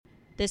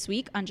This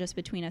week on Just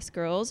Between Us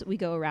Girls, we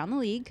go around the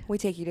league. We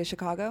take you to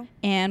Chicago.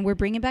 And we're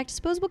bringing back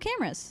disposable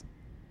cameras.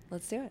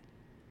 Let's do it.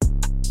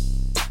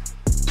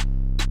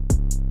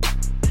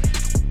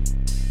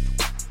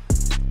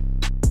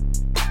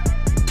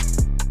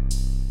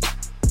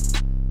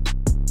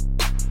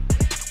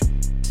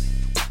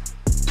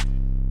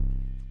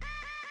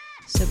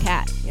 So,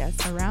 Kat,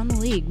 yes, around the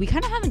league. We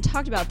kind of haven't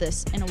talked about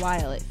this in a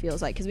while, it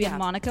feels like, because we had Yeah.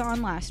 Monica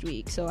on last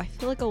week. So I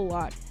feel like a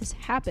lot has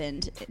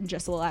happened in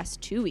just the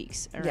last 2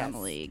 weeks around the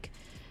league.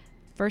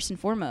 First and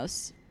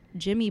foremost,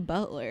 Jimmy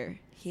Butler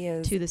he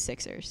is to the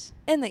Sixers.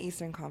 in the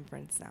Eastern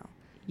Conference now.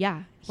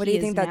 Yeah. What do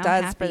you think that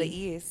does for the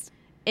East?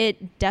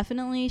 It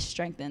definitely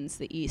strengthens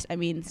the East. I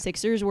mean,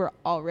 Sixers were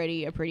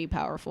already a pretty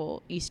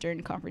powerful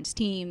Eastern Conference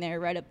team. They're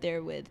right up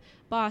there with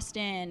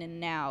Boston, and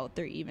now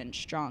they're even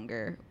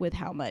stronger with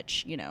how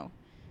much,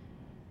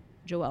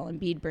 Joel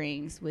Embiid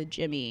brings with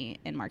Jimmy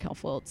and Markelle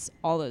Fultz,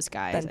 all those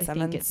guys. I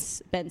think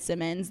it's Ben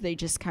Simmons. They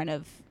just kind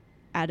of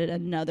added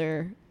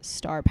another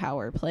star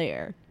power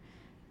player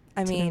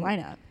to their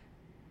lineup.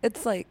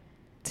 It's like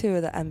two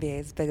of the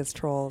NBA's biggest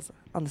trolls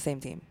on the same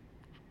team.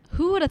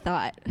 Who would have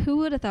thought? Who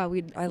would have thought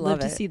we'd live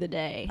to see the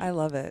day? I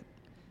love it.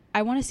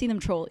 I want to see them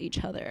troll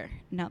each other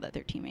now that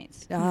they're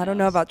teammates. I don't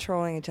know about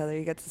trolling each other.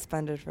 You get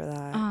suspended for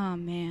that. Oh,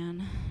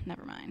 man.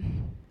 Never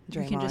mind.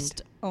 Draymond. We can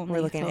just only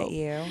We're looking hope.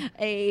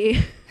 at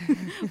you.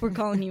 We're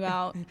calling you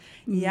out.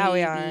 Yeah,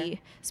 we are.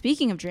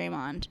 Speaking of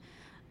Draymond,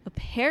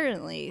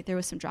 apparently there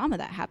was some drama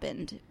that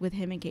happened with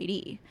him and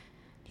KD.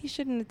 He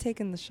shouldn't have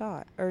taken the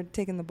shot or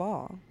taken the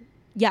ball.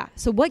 Yeah.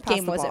 So what Pass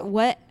game the was ball. it?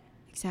 What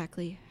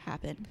exactly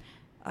happened?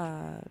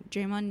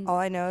 Draymond. All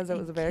I know is it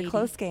was a very KD.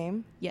 close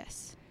game.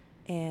 Yes.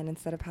 And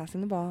instead of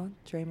passing the ball,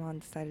 Draymond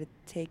decided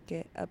to take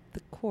it up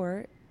the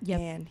court. Yep.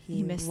 And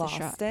he missed lost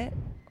the shot. it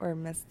or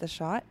missed the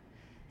shot.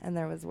 And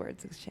there was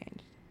words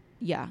exchanged.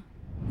 Yeah.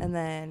 And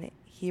then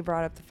he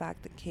brought up the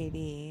fact that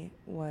KD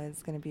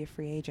was going to be a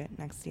free agent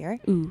next year.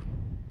 Ooh.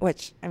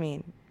 Which, I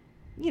mean,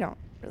 you don't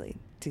really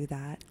do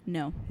that.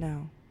 No.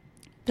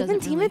 They've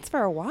been teammates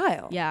for a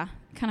while. Yeah.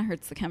 Kind of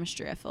hurts the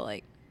chemistry, I feel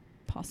like.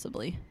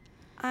 Possibly.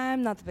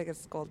 I'm not the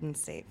biggest Golden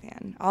State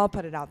fan. I'll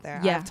put it out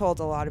there. Yeah. I've told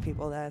a lot of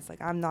people this.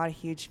 Like, I'm not a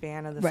huge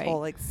fan of this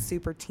whole,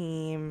 super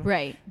team.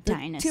 Right.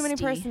 Dynasty. Too many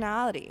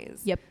personalities.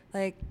 Yep.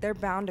 Like, they're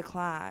bound to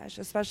clash,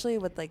 especially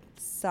with,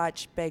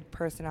 such big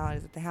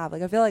personalities that they have.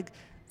 Like, I feel like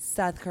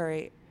Steph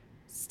Curry,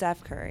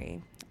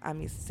 I'm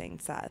used to saying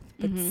Seth,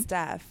 but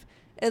Steph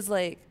is,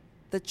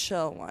 the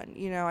chill one.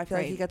 I feel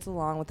like he gets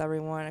along with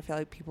everyone. I feel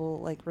like people,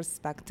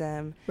 respect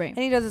him. Right. And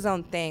he does his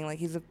own thing.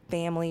 He's a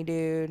family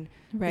dude.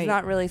 Right. He's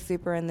not really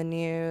super in the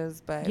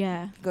news, but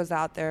he goes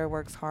out there,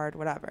 works hard,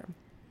 whatever.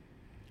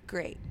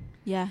 Great.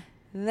 Yeah.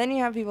 And then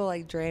you have people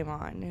like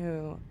Draymond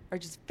who are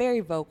just very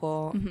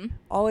vocal,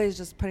 always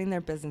just putting their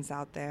business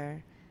out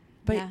there.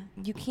 But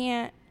you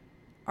can't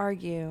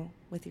argue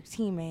with your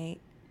teammate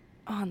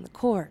on the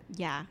court.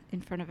 Yeah,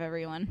 in front of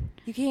everyone.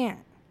 You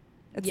can't.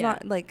 It's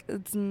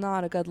it's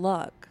not a good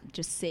look.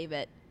 Just save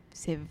it.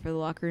 Save it for the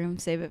locker room.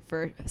 Save it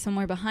for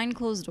somewhere behind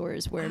closed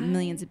doors where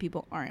millions of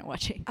people aren't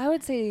watching. I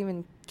would say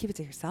even keep it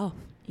to yourself.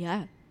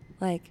 Yeah.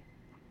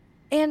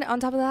 And on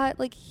top of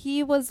that,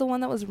 he was the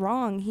one that was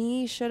wrong.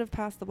 He should have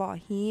passed the ball.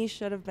 He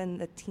should have been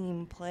the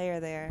team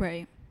player there.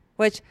 Right.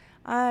 Which,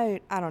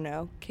 I don't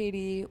know.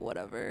 KD,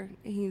 whatever.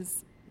 He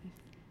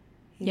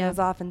goes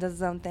off and does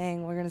his own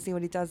thing. We're going to see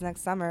what he does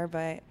next summer,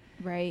 but...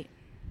 Right.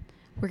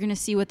 We're going to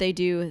see what they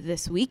do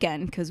this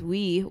weekend because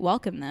we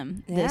welcome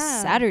them this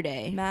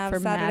Saturday Mavs for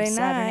Saturday Mavs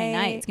Saturday night.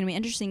 night. It's going to be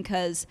interesting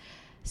because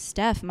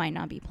Steph might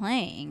not be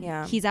playing.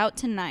 Yeah. He's out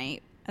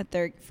tonight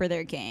for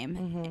their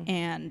game,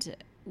 and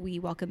we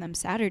welcome them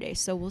Saturday.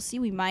 So we'll see.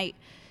 We might,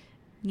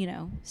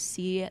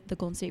 see the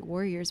Golden State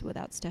Warriors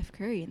without Steph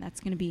Curry, and that's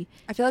going to be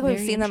I feel like we've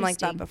very seen them like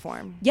that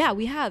interesting. before. Yeah,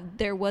 we have.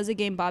 There was a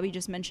game, Bobby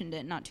just mentioned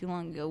it not too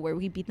long ago, where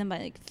we beat them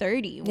by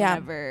 30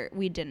 whenever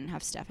we didn't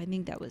have Steph. I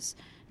think that was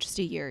just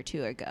a year or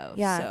two ago.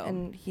 Yeah, so.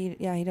 and he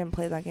didn't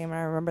play that game, and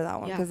I remember that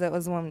one because it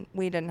was when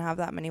we didn't have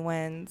that many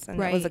wins,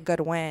 and it was a good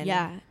win.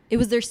 Yeah, it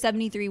was their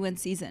 73-win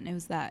season. It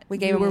was that. We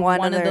gave them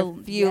one of their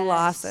few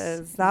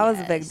losses. That was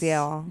a big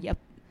deal. Yep.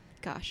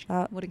 Gosh,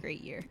 what a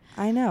great year.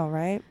 I know,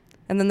 right?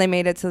 And then they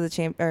made it to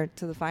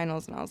the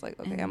finals, and I was like,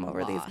 okay, I'm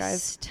over these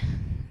guys.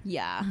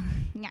 Yeah.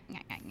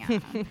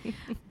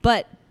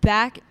 But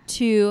back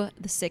to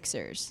the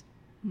Sixers.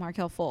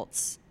 Markelle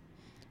Fultz.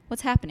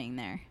 What's happening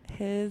there?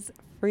 His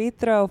free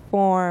throw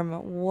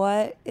form.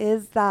 What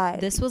is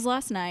that? This was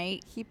last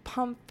night. He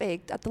pump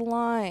faked at the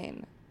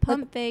line.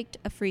 Pump faked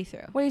a free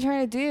throw. What are you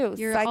trying to do?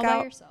 You're Psych all out?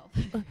 by yourself.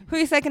 Who are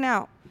you psyching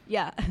out?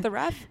 Yeah. The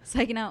ref?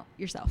 Psyching out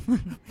yourself.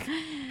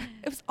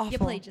 It was awful. You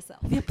played yourself.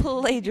 You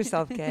played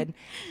yourself, kid.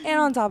 And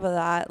on top of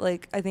that,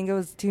 I think it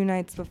was 2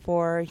 nights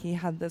before, he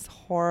had this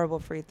horrible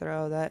free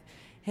throw that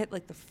hit,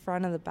 the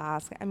front of the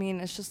basket. I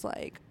mean, it's just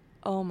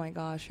oh my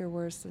gosh, you're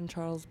worse than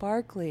Charles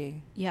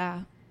Barkley.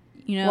 Yeah.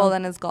 You know, well,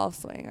 then his golf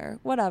swing or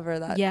whatever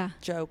that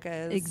joke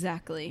is.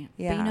 Exactly.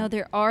 Yeah. But, you know,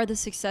 there are the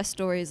success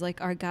stories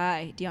like our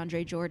guy,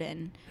 DeAndre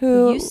Jordan,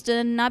 who used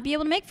to not be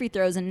able to make free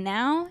throws, and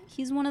now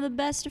he's one of the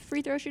best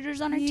free throw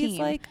shooters on our team. He's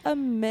like a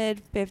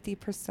mid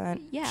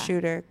 50%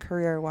 shooter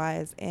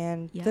career-wise.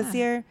 And this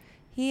year,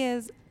 he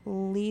is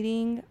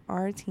leading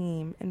our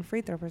team in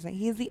free throw percent.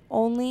 He's the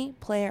only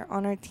player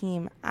on our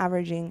team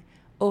averaging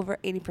over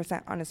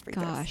 80% on his free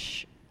throws.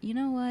 Gosh, you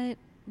know what?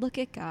 Look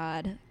at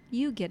God.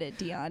 You get it,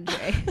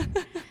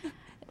 DeAndre.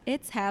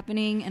 It's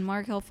happening, and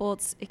Markelle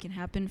Fultz, it can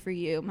happen for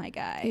you, my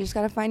guy. You just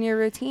got to find your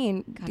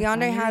routine.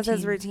 DeAndre has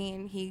his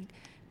routine. He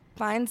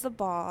finds the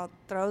ball,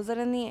 throws it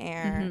in the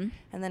air,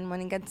 and then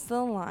when he gets to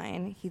the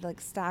line, he like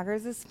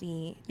staggers his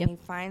feet, and he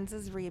finds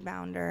his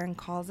rebounder and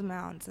calls him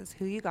out and says,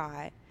 "Who you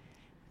got?"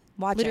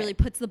 Literally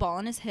puts the ball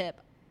on his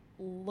hip,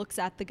 looks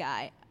at the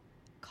guy,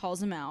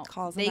 calls him out.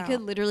 They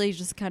could literally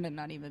just kind of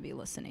not even be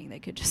listening. They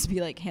could just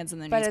be like hands on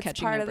their knees,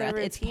 catching their breath.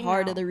 It's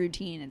part of the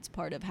routine. It's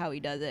part of how he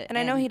does it. And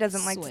I know he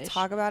doesn't like to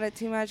talk about it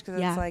too much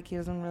because it's like he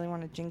doesn't really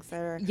want to jinx it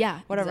or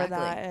whatever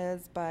that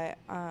is. But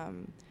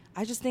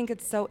I just think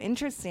it's so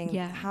interesting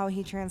how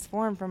he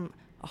transformed from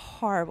a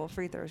horrible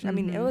free throw shot. I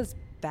mean, it was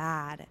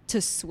bad.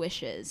 To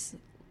swishes.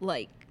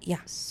 Like,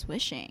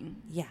 swishing.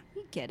 Yeah.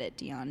 You get it,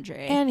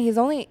 DeAndre. And he's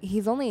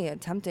only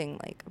attempting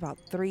like about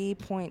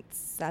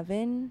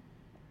 3.7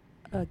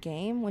 a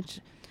game, which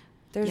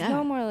there's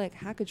no more like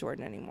Hack a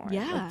Jordan anymore.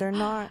 Like, they're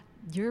not.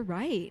 You're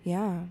right.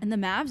 Yeah. And the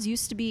Mavs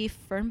used to be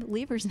firm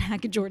believers in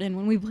Hack a Jordan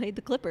when we played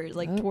the Clippers.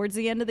 Like towards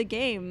the end of the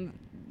game,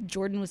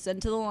 Jordan was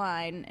sent to the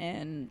line,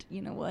 and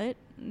you know what?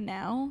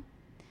 Now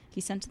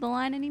he's sent to the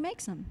line and he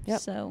makes them. Yep.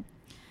 So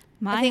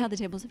how the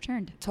tables have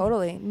turned.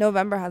 Totally.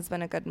 November has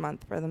been a good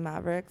month for the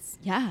Mavericks.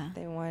 Yeah.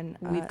 They won.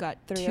 We've got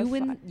 2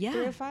 wins.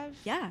 3 or 5?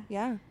 Yeah.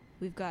 Yeah.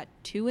 We've got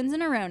 2 wins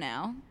in a row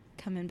now,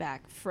 coming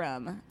back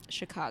from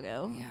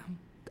Chicago. Yeah.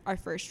 Our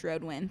first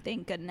road win.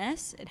 Thank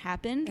goodness. It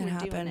happened.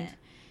 We're doing it.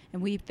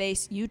 And we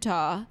faced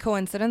Utah.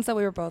 Coincidence that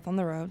we were both on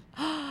the road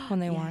when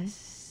they won.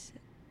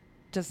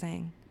 Just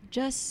saying.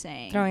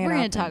 We're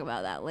going to talk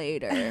about that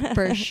later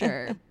for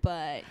sure.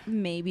 But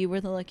maybe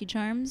we're the lucky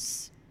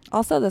charms.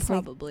 Also this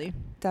Probably. week,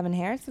 Devin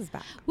Harris is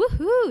back.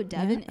 Woohoo!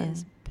 Devin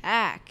is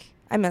back.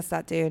 I miss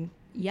that dude.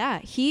 Yeah,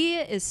 he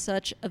is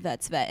such a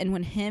vets vet. And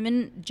when him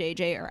and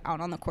JJ are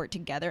out on the court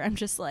together, I'm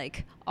just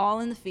like all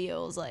in the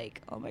feels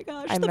like, oh my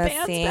gosh, the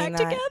band's back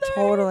together.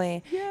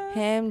 Totally. Yeah.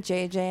 Him,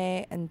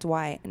 JJ, and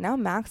Dwight. And now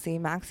Maxey.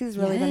 Maxey's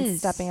really been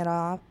stepping it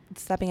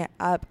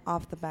up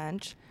off the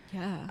bench.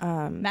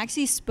 Yeah.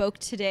 Maxey spoke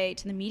today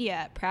to the media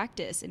at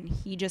practice, and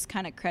he just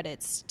kind of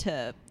credits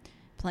to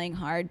playing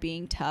hard,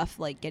 being tough,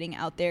 like getting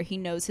out there. He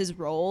knows his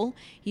role.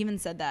 He even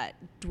said that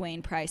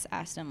Dwayne Price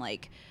asked him,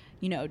 like,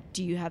 you know,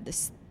 do you have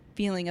this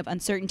feeling of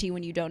uncertainty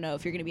when you don't know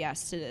if you're going to be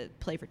asked to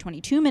play for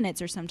 22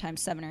 minutes or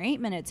sometimes 7 or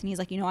 8 minutes? And he's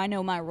like, you know, I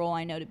know my role.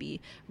 I know to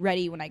be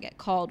ready when I get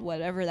called,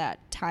 whatever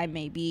that time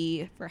may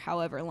be for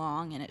however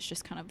long. And it's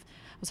just kind of,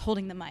 I was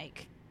holding the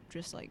mic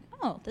just like,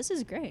 oh, this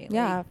is great.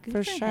 Yeah, like, good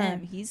for for sure.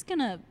 him. He's going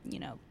to, you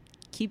know,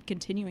 keep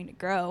continuing to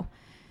grow.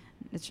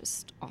 It's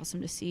just awesome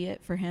to see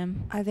it for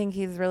him. I think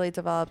he's really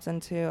developed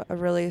into a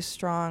really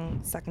strong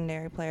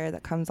secondary player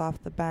that comes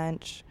off the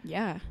bench.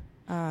 Yeah.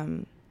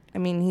 I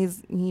mean,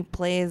 he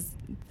plays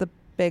the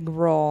big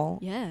role.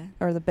 Yeah.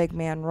 Or the big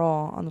man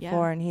role on the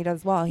floor, and he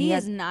does well. He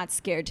is not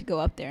scared to go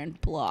up there and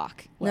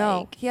block.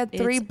 No, he had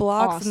 3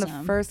 blocks in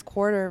the first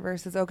quarter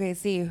versus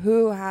OKC,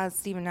 who has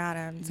Steven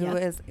Adams, who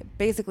is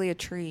basically a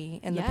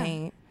tree in the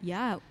paint.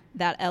 Yeah.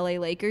 That LA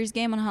Lakers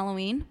game on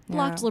Halloween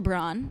blocked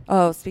LeBron.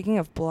 Oh, speaking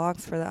of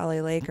blocks for the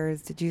LA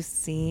Lakers, did you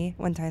see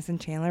when Tyson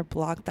Chandler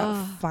blocked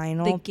that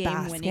final game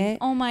basket? Winning?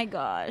 Oh my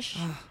gosh.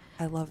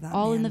 I love that.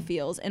 All in the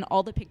fields, and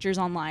all the pictures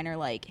online are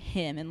like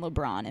him and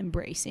LeBron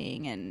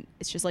embracing, and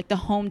it's just like the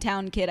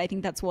hometown kid. I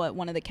think that's what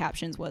one of the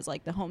captions was,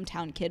 like the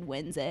hometown kid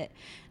wins it.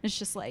 And it's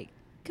just like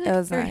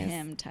good for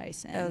him,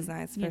 Tyson. It was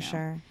nice for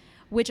sure.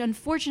 Which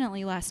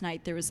unfortunately last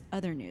night there was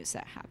other news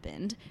that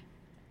happened.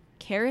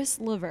 Karis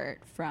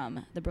LeVert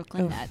from the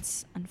Brooklyn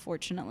Nets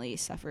unfortunately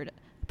suffered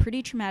a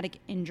pretty traumatic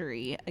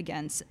injury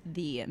against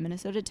the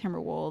Minnesota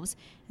Timberwolves,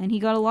 and he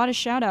got a lot of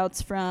shout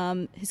outs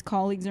from his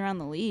colleagues around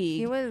the league.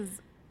 He was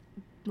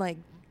like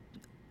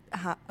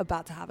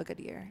about to have a good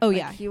year. Oh, like,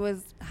 yeah. He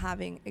was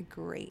having a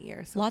great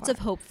year. Lots of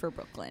hope for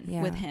Brooklyn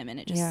with him,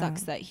 and it just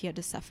sucks that he had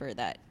to suffer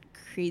that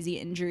crazy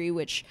injury,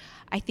 which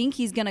I think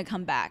he's going to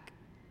come back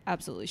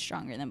absolutely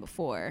stronger than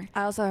before.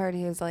 I also heard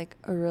he was like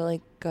a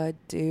really good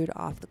dude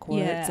off the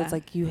court. So it's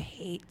like you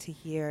hate to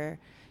hear,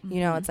 you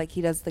know, it's like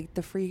he does like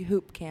the free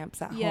hoop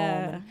camps at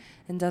home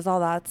and does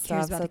all that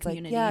stuff. So it's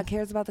like,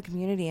 cares about the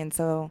community. And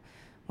so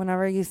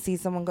whenever you see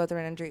someone go through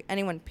an injury,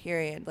 anyone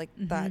period, like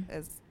that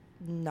is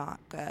not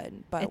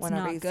good. But it's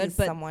whenever not you good,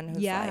 see someone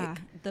who's like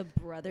the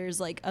brothers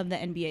like of the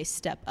NBA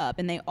step up,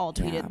 and they all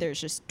tweeted. There's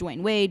just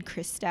Dwayne Wade,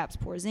 Chris Stapps,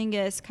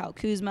 Porzingis, Kyle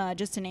Kuzma,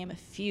 just to name a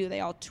few. They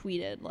all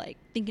tweeted like,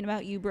 thinking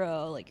about you,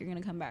 bro, like you're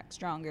gonna come back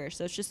stronger.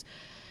 So it's just,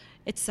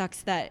 it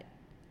sucks that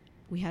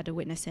we had to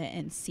witness it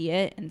and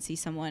see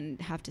someone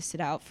have to sit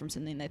out from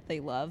something that they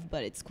love.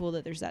 But it's cool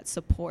that there's that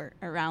support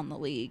around the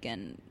league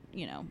and,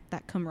 you know,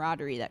 that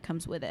camaraderie that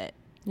comes with it.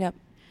 Yep.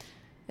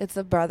 It's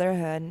a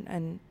brotherhood,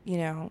 and, you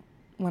know,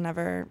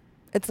 whenever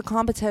it's a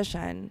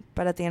competition,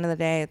 but at the end of the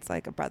day, it's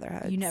like a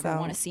brotherhood. You never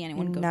want to see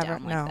anyone go down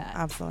like that. No,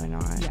 absolutely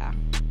not. Yeah.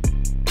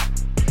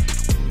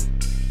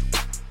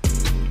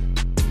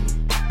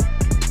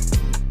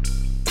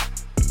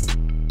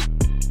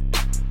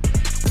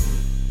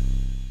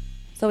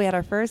 So we had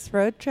our first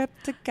road trip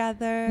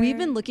together. We've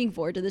been looking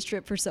forward to this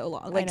trip for so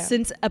long. Like,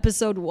 since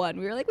episode 1,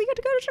 we were like, we got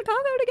to go to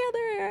Chicago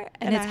together.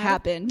 And it's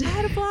happened. I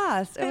had a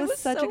blast. It was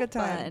such so a good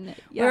time. fun.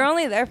 Yeah. We were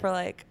only there for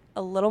like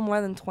a little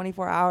more than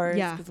 24 hours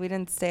Yeah. because we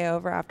didn't stay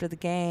over after the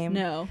game.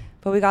 No.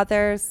 But we got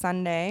there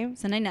Sunday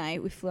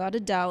night. We flew out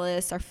of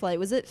Dallas. Our flight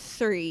was at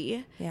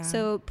 3. Yeah.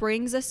 So it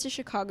brings us to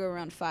Chicago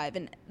around 5.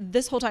 And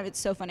this whole time, it's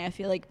so funny. I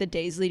feel like the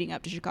days leading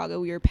up to Chicago,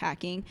 we were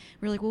packing.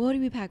 We were like, well, what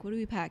do we pack? What do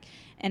we pack?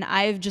 And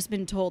I've just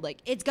been told, like,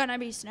 it's going to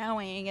be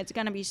snowing. It's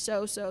going to be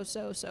so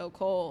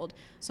cold.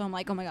 So I'm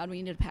like, oh, my God,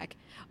 we need to pack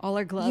all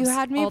our gloves. You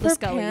had me all the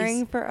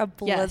preparing Scullies. for a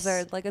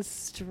blizzard, Yes. like a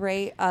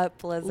straight up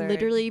blizzard.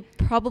 Literally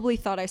probably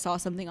thought I saw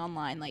something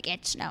online, like,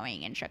 it's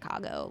snowing in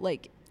Chicago.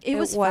 Like, it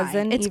was wasn't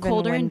fine. It's even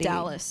colder windy. in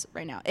Dallas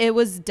right now. It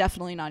was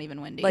definitely not even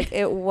windy. Like,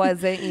 it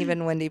wasn't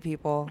even windy,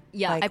 people.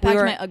 Yeah, like, I packed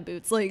my Ugg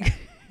boots. Like,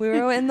 we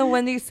were in the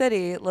windy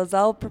city.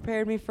 Lizelle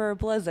prepared me for a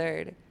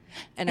blizzard,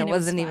 and it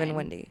wasn't even fine.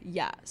 windy.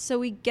 Yeah. So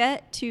we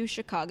get to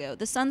Chicago.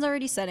 The sun's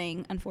already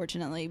setting,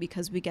 unfortunately,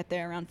 because we get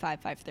there around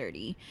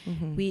 5:30.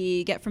 Mm-hmm.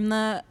 We get from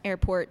the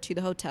airport to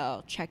the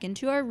hotel, check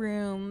into our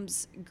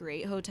rooms.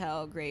 Great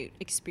hotel, great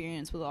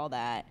experience with all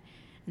that.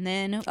 And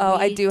then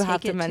I we do take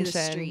have to it mention.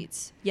 the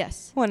streets.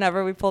 Yes.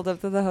 Whenever we pulled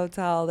up to the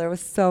hotel, there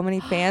was so many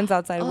fans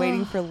outside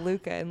waiting for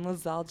Luca, and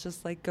Lizelle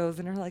just like goes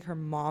in her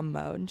mom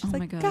mode, and she's Oh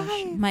like, my gosh.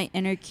 guys, My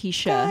inner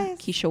Keisha, guys.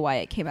 Keisha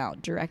Wyatt came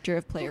out, director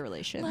of player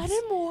relations. let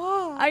him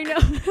walk. I know.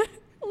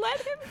 Let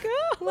him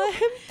go. Let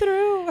him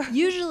through.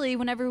 Usually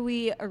whenever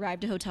we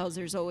arrive to hotels,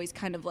 there's always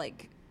kind of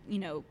like, you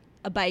know,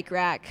 a bike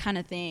rack kind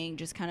of thing,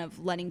 just kind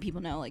of letting people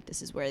know, like,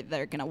 this is where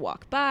they're going to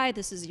walk by.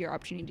 This is your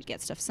opportunity to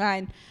get stuff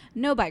signed.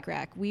 No bike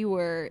rack. We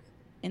were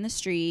in the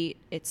street.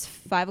 It's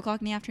 5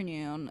 o'clock in the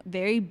afternoon,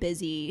 very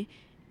busy.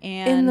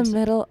 And In the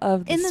middle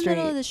of the in the street.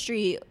 middle of the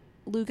street,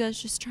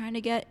 Luca's just trying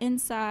to get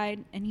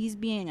inside, and he's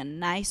being a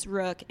nice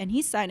rook, and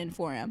he's signing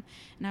for him.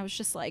 And I was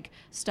just like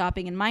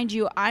stopping. And mind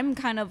you, I'm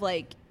kind of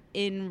like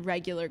in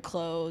regular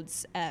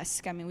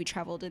clothes-esque. I mean, we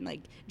traveled in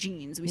like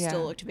jeans. We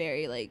still looked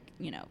very like,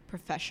 you know,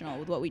 professional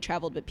with what we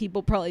traveled, but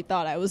people probably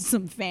thought I was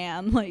some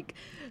fan. Like,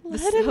 the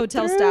Let him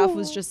hotel through. staff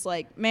was just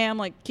like, ma'am,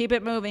 like, keep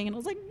it moving. And I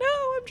was like,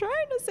 no, I'm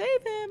trying to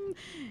save him.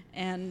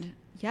 And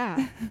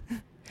yeah.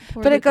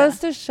 Poor But it Luca. goes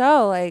to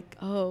show, like,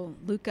 Oh,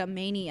 Luca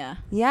mania.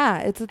 yeah,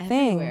 it's a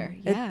Everywhere,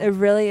 thing. yeah. It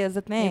really is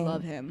a thing. They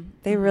love him.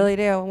 They Mhm. really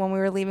do. When we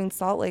were leaving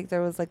Salt Lake,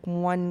 there was like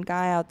one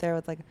guy out there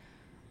with like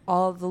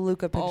all of the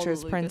Luca All the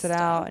pictures Luca printed stuff.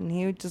 out, and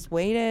he just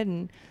waited,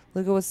 and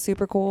Luca was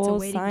super cool,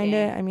 waiting signed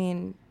game. it. I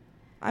mean,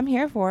 I'm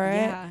here for it.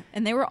 Yeah,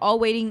 and they were all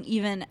waiting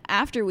even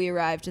after we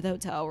arrived to the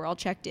hotel. We're all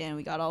checked in.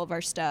 We got all of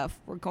our stuff.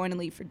 We're going to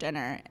leave for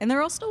dinner, and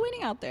they're all still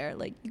waiting out there.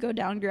 Like, you go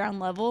down ground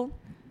level,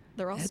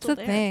 they're all It's still a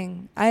there.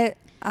 thing. I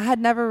had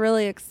never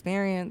really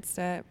experienced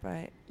it,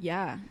 but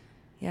Yeah.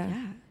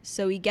 yeah.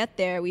 So we get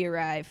there, we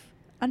arrive,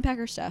 unpack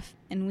our stuff,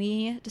 and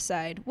we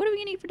decide, what are we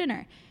going to eat for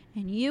dinner?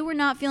 And you were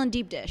not feeling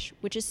deep dish,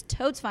 which is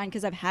totes fine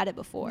because I've had it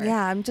before.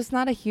 Yeah, I'm just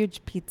not a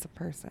huge pizza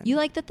person. You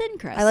like the thin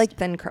crust. I like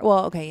thin crust.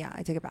 Well, okay, yeah,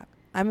 I take it back.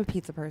 I'm a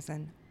pizza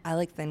person. I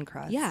like thin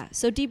crust. Yeah,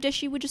 so deep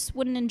dish you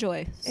wouldn't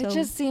enjoy. So It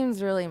just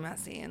seems really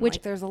messy, and Which-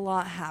 like there's a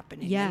lot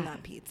happening Yeah. in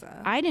that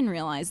pizza. I didn't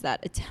realize that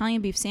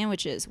Italian beef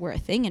sandwiches were a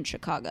thing in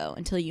Chicago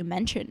until you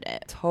mentioned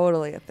it.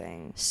 Totally a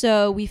thing.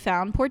 So we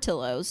found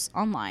Portillo's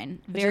online,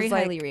 Which very is,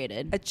 like, highly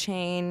rated. A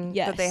chain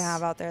that they Yes.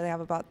 have out there. They have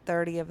about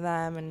 30 of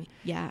them, and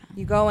Yeah.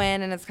 you go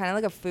in, and it's kind of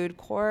like a food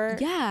court.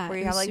 Yeah, where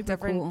it you have was like super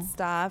different cool.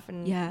 stuff,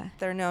 and Yeah.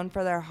 they're known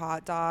for their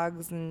hot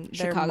dogs and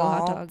their Chicago hot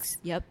malts. dogs.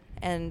 Yep.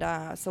 And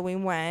so we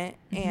went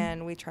Mhm.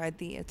 and we tried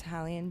the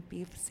Italian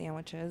beef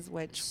sandwiches,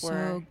 which So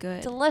were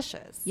good.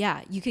 delicious. Yeah,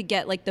 you could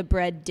get like the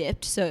bread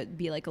dipped, so it'd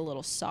be like a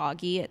little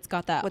soggy. It's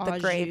got that With the au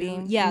jus.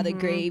 gravy. Yeah, the Mhm.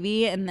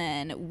 gravy, and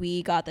then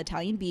we got the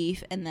Italian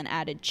beef, and then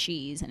added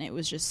cheese, and it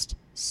was just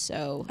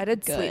so. I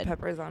did good. sweet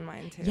peppers on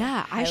mine too.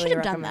 Yeah, I Highly should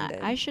have done that.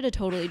 recommended. I should have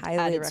totally Highly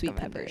added sweet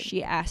recommended. peppers.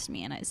 She asked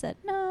me, and I said,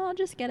 no, I'll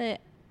just get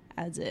it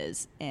as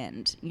is.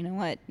 And you know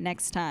what?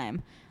 Next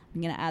time,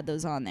 I'm gonna add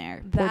those on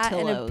there. That and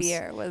a Portillo's.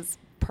 beer was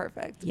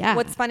perfect. Yeah.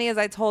 What's funny is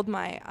I told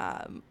my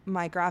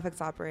my graphics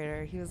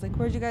operator, he was like,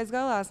 "Where'd you guys go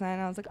last night?"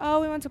 And I was like, "Oh,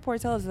 we went to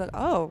Portillo's." He's like,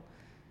 "Oh,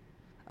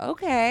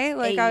 okay."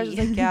 Like I was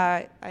just Hey. like,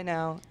 "Yeah, I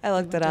know." I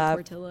looked it Went to up.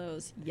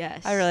 Portillo's.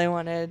 Yes. I really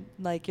wanted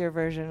like your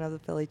version of the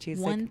Philly cheesesteak.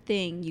 One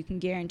thing you can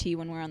guarantee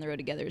when we're on the road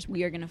together is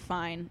we are going to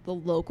find the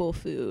local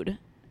food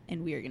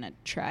and we are going to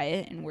try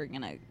it, and we're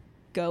going to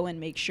go and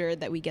make sure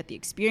that we get the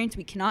experience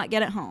we cannot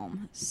get at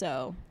home.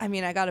 So, I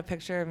mean, I got a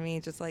picture of me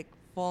just like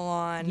full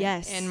on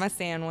Yes. in my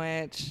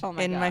sandwich, Oh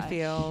my in my gosh.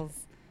 feels.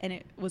 and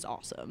it was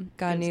awesome.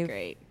 Got a it was new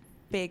great.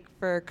 fake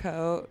fur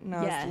coat, and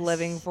I Yes. was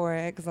living for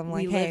it because I'm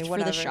like, We hey, lived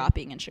whatever. for the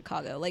shopping in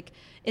Chicago. Like,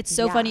 it's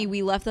so Yeah. funny.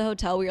 We left the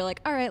hotel. We were like,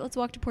 all right, let's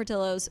walk to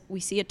Portillo's. We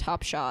see a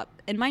Topshop.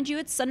 And mind you,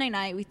 it's Sunday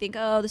night. We think,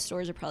 oh, the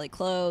stores are probably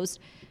closed.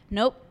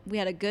 Nope. We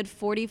had a good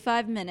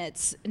 45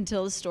 minutes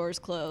until the stores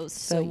closed.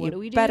 So what do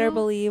we do? Better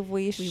believe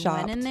we We shopped.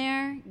 went in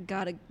there,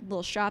 got a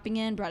little shopping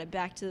in, brought it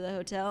back to the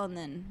hotel, and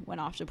then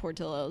went off to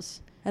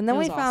Portillo's. And then It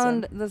we was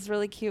found awesome. this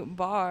really cute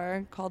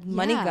bar called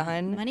Money Yeah,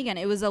 Gun. Money Gun.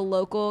 It was a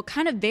local,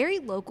 kind of very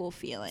local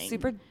feeling.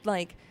 Super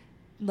like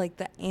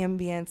the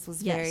ambience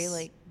was very Yes.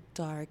 like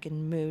dark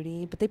and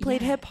moody, but they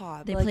played Yeah. hip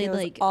hop. They Like, played it was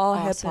like all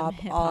awesome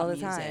hip hop all the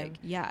music. time.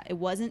 Yeah, it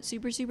wasn't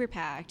super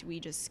packed.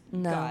 We just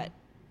No. got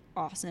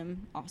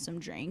awesome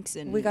drinks,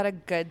 and We got a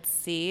good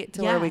seat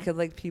to where we Yeah. could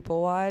like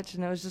people watch,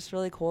 and it was just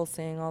really cool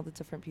seeing all the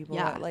different people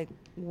Yeah. that like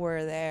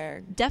were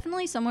there.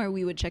 definitely somewhere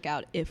we would check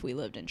out if we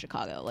lived in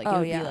Chicago. Like, it Oh,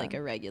 would yeah. be like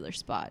a regular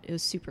spot. It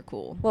was super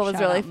cool. What was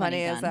Shout really out Money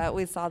funny is Gun. that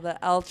we saw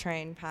the L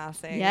train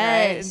passing, right?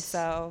 Yes. And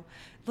so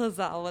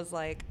Lizelle was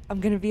like,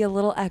 I'm gonna be a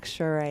little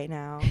extra right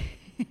now.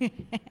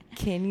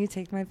 Can you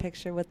take my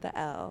picture with the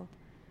L?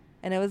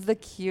 And it was the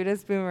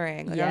cutest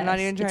boomerang. Like, I'm not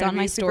Yes. even trying It's to on be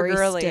my super story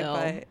girly, still.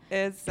 but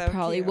it's so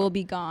Probably cute. will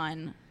be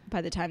gone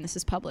by the time this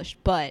is published,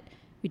 but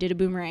we did a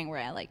boomerang where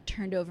I like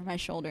turned over my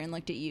shoulder and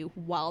looked at you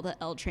while the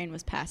L train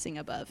was passing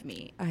above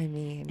me, I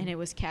mean, and it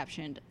was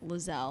captioned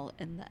Lizelle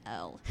and the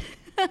L.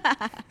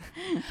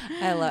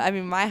 I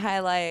mean, my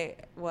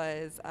highlight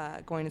was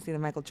going to see the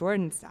Michael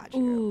Jordan statue.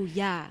 Ooh,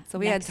 yeah. So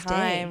we had Next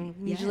time.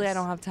 day. Usually I Yes.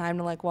 don't have time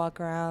to like walk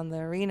around the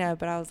arena,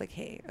 but I was like,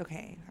 hey,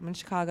 okay, I'm in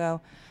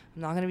Chicago.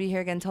 I'm not going to be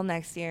here again until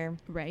next year.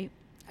 Right.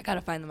 I got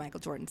to find the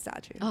Michael Jordan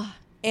statue. Oh,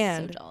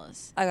 And so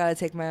jealous. I got to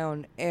take my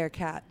own air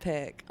cat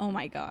pic. Oh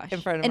my gosh. in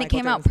front of and Michael it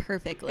came out Jordan's.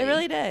 perfectly. It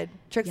really did.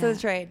 Tricks of Yeah. the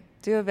trade.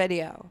 Do a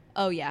video.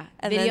 Oh yeah.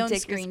 And Video then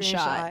and take your screenshot.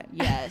 screenshot.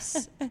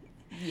 Yes.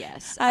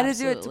 Yes. I had to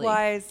do it absolutely.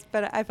 twice,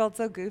 but I felt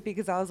so goofy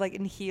because I was like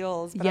in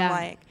heels. But I'm Yeah.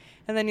 like,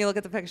 and then you look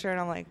at the picture and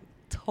I'm like,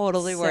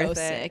 totally so worth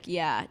sick. it.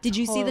 Yeah. Did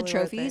you see the Totally worth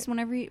trophies it.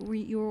 whenever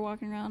you were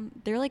walking around?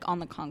 They're like on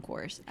the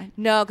concourse.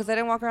 No, because I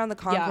didn't walk around the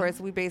Yeah. concourse.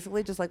 We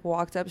basically just like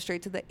walked up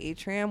straight to the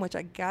atrium, which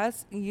I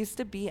guess used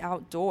to be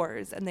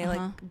outdoors, and they Uh-huh.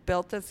 like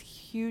built this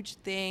huge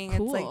thing.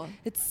 Cool. It's like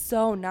it's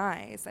so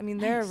nice. I mean,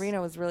 their Nice. arena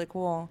was really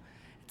cool.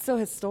 It's so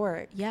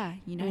historic. Yeah. I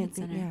mean, United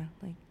Center. yeah,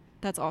 like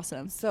That's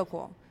awesome. so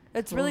cool.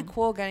 It's really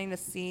cool getting to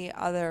see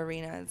other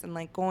arenas and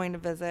like going to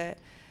visit.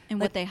 And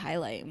Like- what they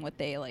highlight and what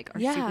they like are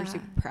Yeah.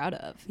 super proud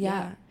of.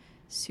 Yeah.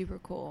 Super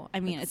cool. I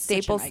mean, Like, it's such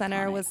an Staples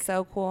Center was iconic-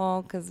 so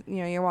cool because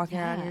you're walking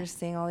around, Yeah. you're just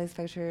seeing all these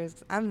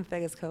pictures. I'm the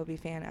biggest Kobe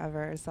fan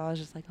ever, so I was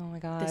just like, oh my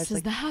gosh, This is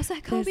like, the house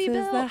that Kobe this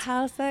built. is the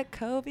house that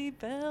Kobe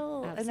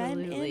built,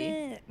 Absolutely. and I'm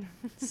in it.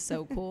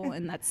 So cool,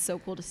 and that's so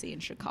cool to see in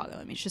Chicago.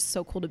 I mean, it's just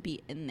so cool to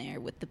be in there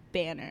with the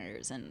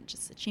banners and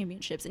just the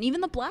championships, and even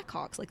the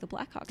Blackhawks. Like the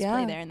Blackhawks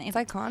play there, and they it's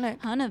have iconic. a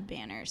ton of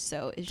banners.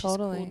 So it's just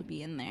Totally. cool to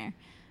be in there.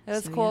 It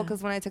was So, cool yeah.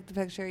 because when I took the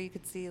picture, you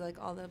could see like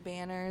all the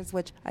banners,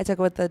 which I took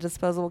with the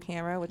disposable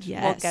camera, which we'll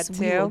Yes, get to.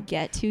 we will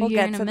get to We'll here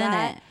get in a to minute.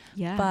 that.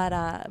 Yeah,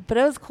 But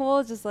it was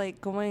cool just like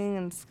going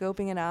and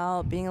scoping it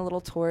out, being a little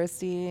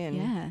touristy, and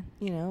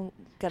yeah.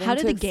 getting How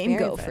to did the game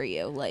go experience for it.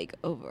 you? Like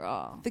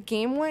overall, The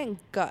game went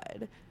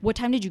good. what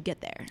time did you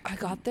get there? I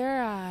got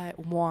there at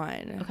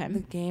 1. Okay. The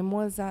game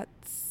was at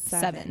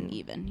 7.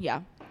 Even.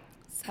 Yeah.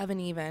 7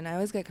 even. I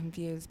always get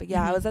confused, but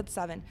yeah, I Mhm. was at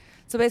 7.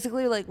 So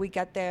basically, like, we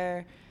get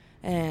there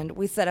and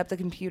we set up the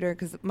computer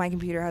because my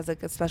computer has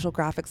like a special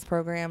graphics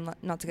program.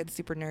 Not to get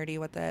super nerdy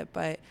with it,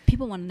 but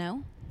People want to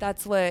know.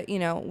 that's what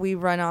we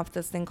run off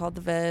this thing called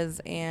the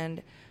Viz,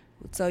 and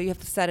so you have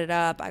to set it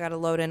up. I got to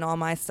load in all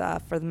my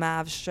stuff for the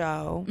Mavs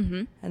show,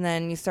 Mm-hmm. and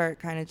then you start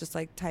kind of just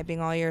like typing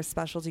all your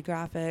specialty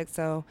graphics.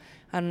 So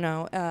I don't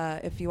know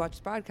if you watch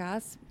the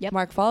broadcast. Yep.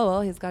 Mark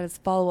Followell, he's got his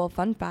Followell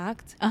fun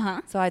fact. Uh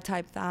huh. So I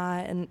typed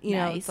that, and know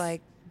Nice. it's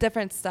like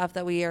different stuff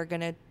that we are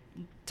gonna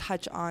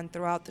touch on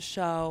throughout the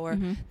show, or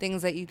Mhm.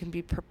 things that you can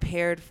be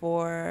prepared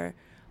for,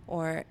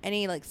 or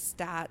any like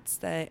stats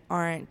that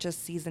aren't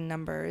just season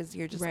numbers.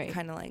 You're just Right.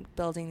 kind of like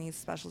building these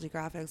specialty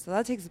graphics. So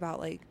that takes about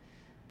like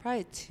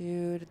probably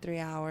 2 to 3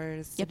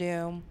 hours Yep. to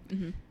do,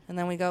 Mm-hmm. and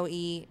then we go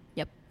eat.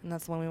 Yep. And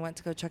that's when we went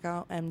to go check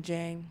out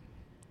MJ.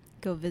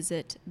 Go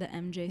visit the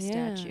MJ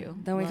statue.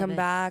 Then we Love come it.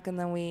 back, and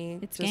then we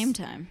It's just game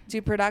time.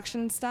 do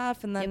production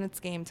stuff, and then Yep. it's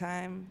game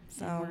time.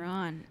 So And we're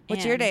on.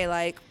 what's your And day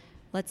like?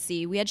 Let's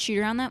see. We had shoot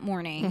around that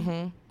morning,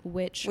 Mm-hmm.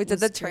 which We did was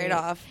the great.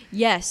 trade-off.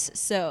 Yes.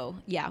 So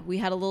yeah, we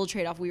had a little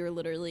trade off. We were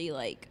literally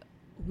like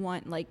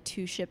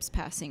two ships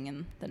passing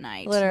in the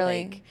night.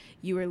 Literally. Like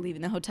you were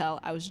leaving the hotel.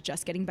 I was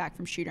just getting back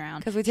from shoot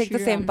around. Because we take the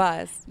Shoot same around-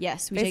 bus.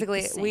 Yes, we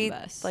Basically, take the same we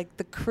bus. like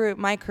the crew.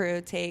 My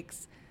crew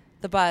takes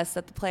the bus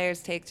that the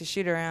players take to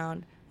shoot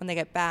around. When they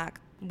get back,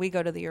 we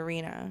go to the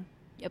arena.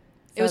 Yep.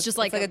 So It was it's- just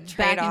like it's a like a back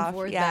trade-off, and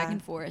forth, yeah. back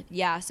and forth.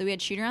 Yeah. So we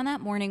had shoot around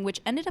that morning,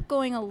 which ended up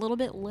going a little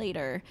bit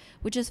later,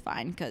 which is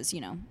fine because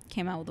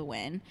came out with a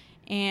win.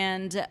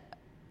 And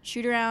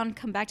shoot around,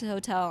 come back to the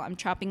hotel. I'm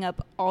chopping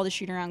up all the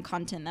shoot around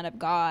content that I've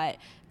got.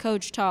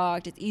 Coach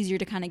talked. It's easier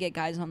to kind of get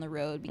guys on the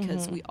road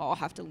because we all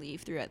have to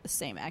leave through at the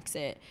same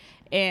exit.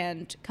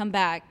 And come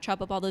back,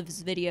 chop up all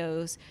those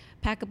videos,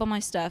 pack up all my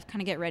stuff,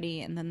 kind of get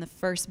ready. And then the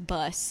first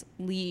bus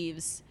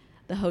leaves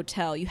the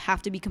hotel. You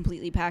have to be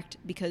completely packed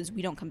because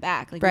we don't come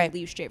back. Like, right.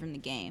 We leave straight from the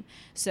game.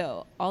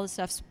 So all the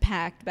stuff's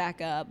packed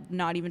back up,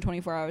 not even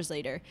 24 hours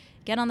later.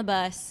 Get on the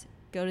bus,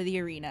 go to the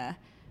arena,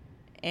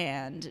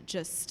 and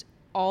just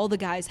all the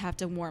guys have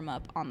to warm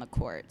up on the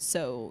court.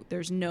 So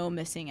there's no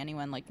missing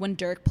anyone. Like, when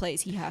Dirk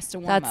plays, he has to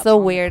warm up. That's the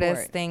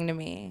weirdest thing to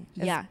me.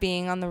 Yeah.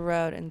 Being on the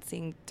road and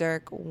seeing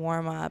Dirk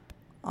warm up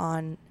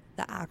on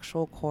the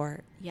actual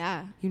court.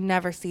 Yeah. You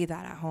never see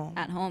that at home.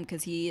 At home,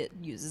 because he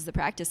uses the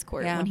practice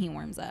court Yeah. when he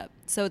warms up.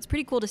 So it's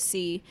pretty cool to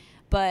see.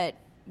 But,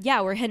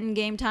 yeah, we're hitting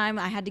game time.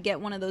 I had to get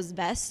one of those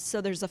vests.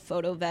 So there's a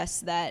photo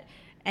vest that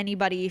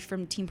anybody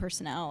from team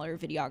personnel or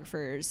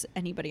videographers,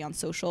 anybody on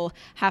social,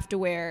 have to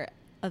wear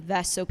a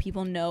vest so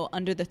people know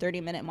under the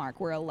 30-minute mark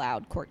we're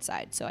allowed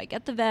courtside. So I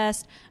get the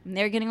vest. I'm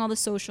there getting all the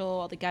social.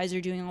 All the guys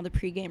are doing all the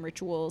pregame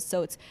rituals.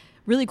 So it's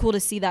really cool to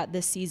see that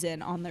this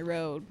season on the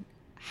road,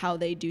 how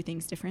they do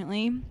things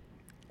differently.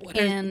 What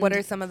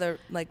are some of the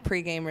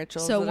pregame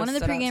rituals? So one of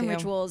the pregame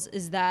rituals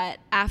is that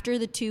after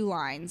the two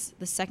lines,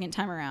 the second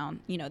time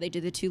around, they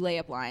do the two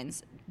layup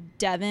lines.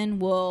 Devin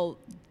will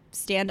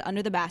stand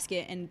under the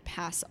basket and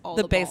pass all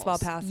the baseball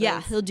balls. passes.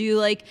 Yeah, he'll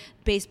do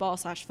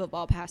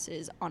baseball/football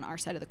passes on our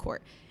side of the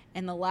court.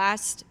 And the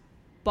last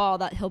ball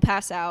that he'll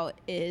pass out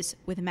is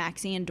with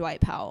Maxey and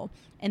Dwight Powell.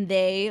 And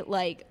they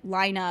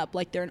line up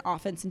like they're an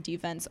offense and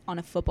defense on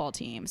a football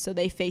team. So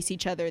they face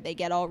each other. They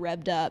get all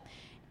revved up.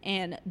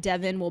 And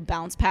Devin will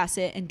bounce past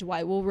it, and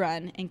Dwight will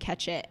run and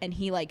catch it. And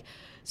he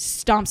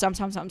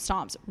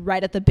stomps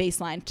right at the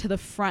baseline to the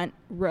front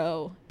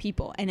row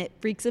people. And it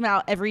freaks him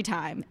out every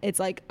time.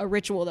 It's like a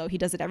ritual, though. He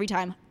does it every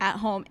time at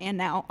home and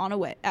now on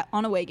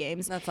away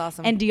games. That's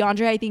awesome. And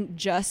DeAndre, I think,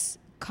 just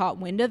caught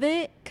wind of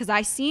it because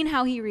I seen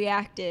how he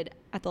reacted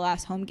at the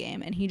last home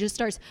game, and he just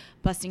starts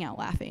busting out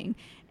laughing.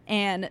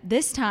 And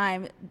this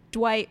time,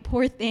 Dwight,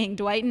 poor thing,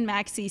 Dwight and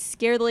Maxey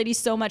scared the lady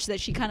so much that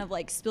she kind of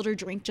spilled her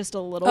drink just a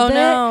little bit.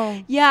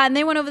 No. Yeah, and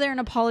they went over there and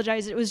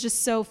apologized. It was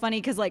just so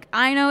funny because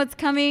I know it's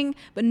coming,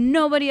 but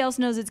nobody else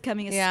knows it's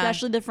coming,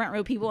 especially the front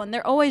row people. And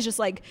they're always just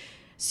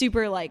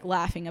super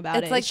laughing about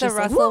it. It's like the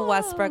Russell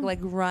Westbrook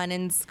run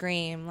and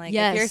scream.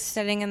 Yes. If you're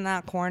sitting in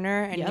that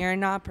corner and you're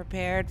not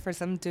prepared for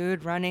some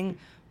dude running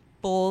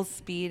full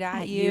speed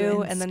at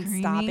you and then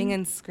stopping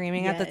and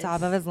screaming at the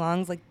top of his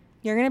lungs,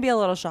 you're going to be a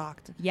little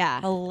shocked.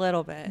 Yeah. A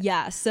little bit.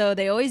 Yeah. So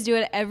they always do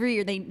it every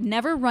year. They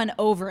never run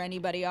over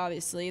anybody,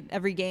 obviously.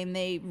 Every game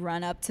they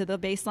run up to the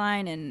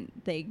baseline and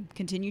they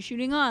continue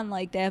shooting on.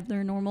 They have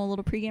their normal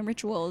little pregame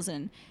rituals,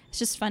 and it's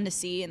just fun to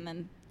see. And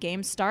then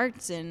game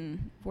starts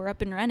and we're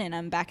up and running.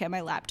 I'm back at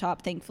my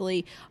laptop.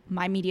 Thankfully,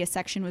 my media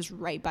section was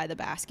right by the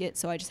basket,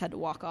 so I just had to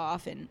walk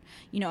off and,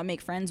 I make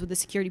friends with the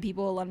security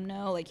people, let them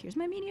know, here's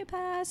my media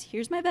pass,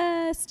 here's my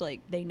vest.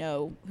 They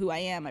know who I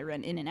am. I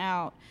run in and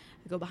out.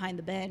 I go behind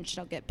the bench.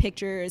 I'll get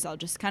pictures. I'll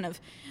just kind of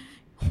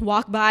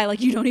walk by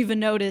you don't even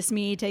notice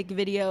me, take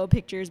video,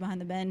 pictures behind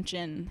the bench,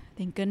 and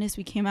thank goodness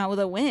we came out with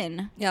a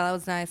win. Yeah, that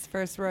was nice.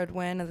 First road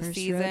win of the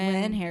season. First road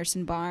win,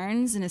 Harrison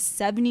Barnes in a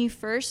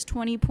 71st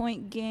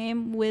 20-point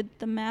game with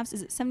the Mavs.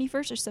 Is it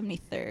 71st or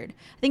 73rd?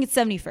 I think it's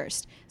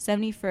 71st.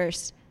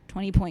 71st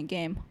 20-point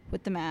game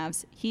with the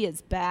Mavs. He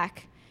is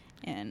back.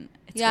 And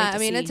it's great to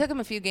see. It took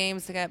him a few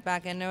games to get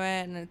back into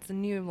it, and it's a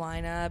new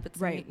lineup. It's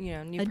right.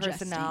 New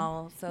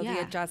personnel, so the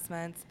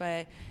adjustments.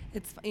 But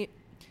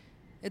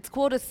it's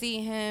cool to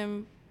see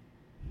him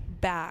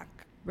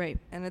back, right?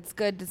 And it's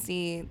good to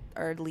see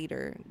our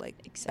leader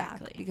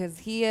exactly back because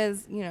he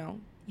is,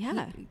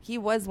 he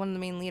was one of the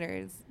main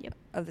leaders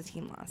of the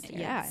team last year.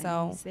 Yeah,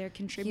 so he's there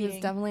contributing. He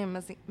was definitely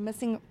a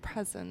missing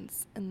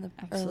presence in the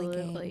early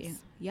games.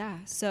 Yeah.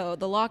 So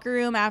the locker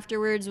room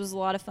afterwards was a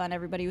lot of fun.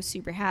 Everybody was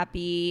super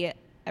happy.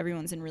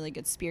 Everyone's in really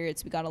good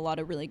spirits. We got a lot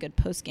of really good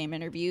post-game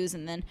interviews,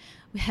 and then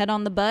we head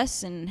on the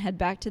bus and head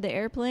back to the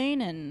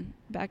airplane and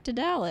back to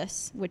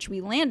Dallas, which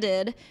we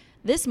landed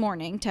this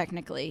morning,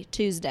 technically,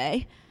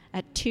 Tuesday,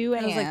 at 2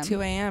 a.m. It was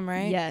 2 a.m.,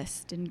 right?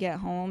 Yes. Didn't get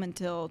home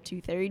until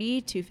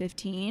 2:30,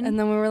 2:15. And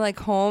then we were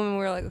home and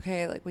we were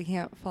okay, we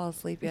can't fall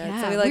asleep yet.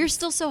 Yeah, so we were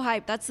still so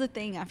hyped. That's the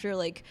thing after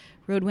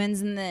road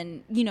wins, and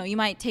then, you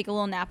might take a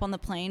little nap on the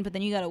plane, but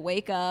then you got to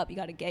wake up, you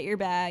got to get your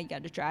bag, you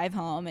got to drive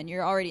home, and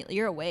you're awake.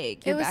 You're back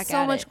at it. It was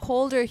so much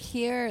colder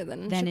here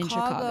than in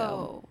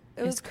Chicago.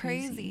 It was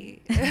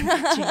crazy.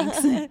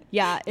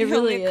 Yeah, it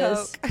really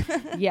is.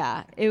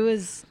 Yeah, it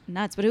was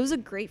nuts, but it was a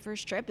great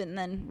first trip, and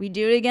then we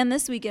do it again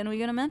this weekend. We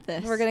go to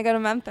Memphis. We're going to go to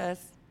Memphis.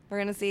 We're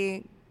going to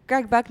see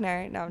Greg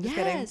Buckner. No, I'm just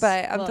kidding.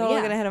 But I'm totally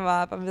going to hit him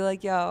up. I'm going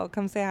to be yo,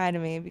 come say hi to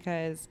me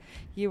because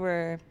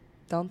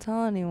don't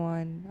tell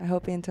anyone. I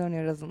hope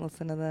Antonio doesn't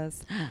listen to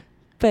this.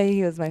 But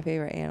he was my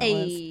favorite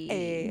analyst.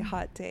 A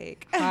hot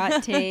take.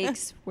 Hot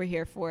takes. We're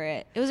here for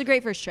it. It was a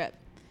great first trip.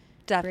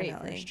 Definitely.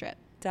 Great first trip.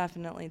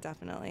 Definitely.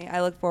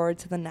 I look forward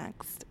to the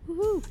next.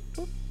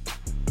 Woohoo.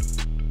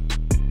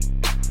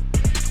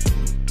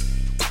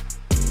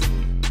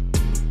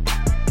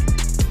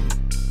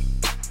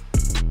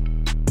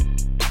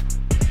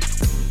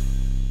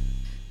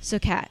 So,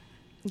 Kat,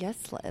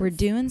 Yes, Liz. we're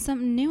doing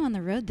something new on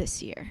the road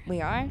this year.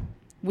 We are?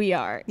 We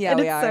are. Yeah,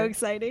 and we it's are. so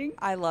exciting.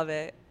 I love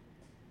it.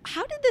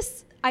 How did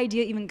this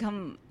idea even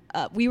come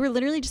up? We were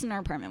literally just in our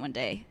apartment one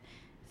day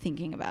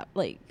thinking about,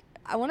 like,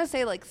 I want to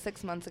say like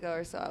 6 months ago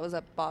or so, I was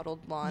at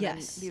Bottled Blonde,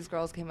 Yes. and these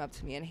girls came up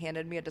to me and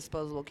handed me a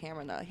disposable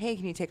camera, and they're like, hey,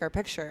 can you take our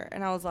picture?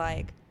 And I was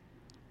like,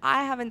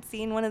 I haven't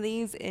seen one of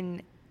these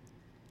in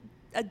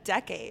a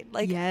decade.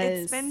 Like,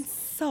 Yes. it's been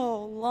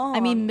so long. I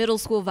mean, middle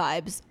school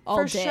vibes all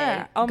For day.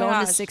 sure. Oh my Going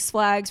to gosh. Six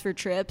Flags for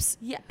trips.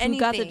 Yeah, Who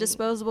got the anything.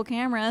 disposable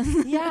camera?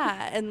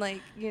 Yeah, and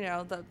like, you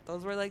know,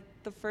 those were like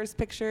the first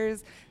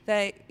pictures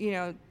that, you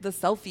know, the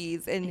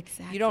selfies, and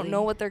you don't know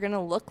Exactly. what they're going to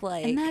look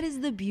like. And that is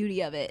the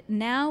beauty of it.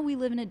 Now we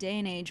live in a day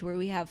and age where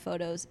we have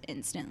photos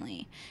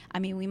instantly. I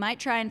mean, we might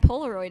try and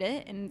Polaroid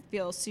it and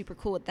feel super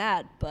cool with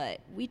that, but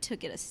we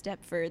took it a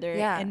step further,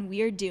 Yeah. and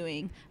we are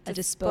doing a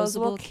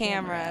Disposable disposable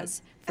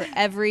cameras cameras. for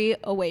every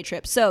away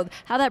trip. So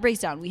how that breaks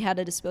down, we had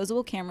a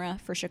disposable camera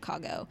for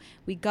Chicago.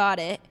 We got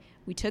it.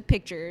 We took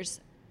pictures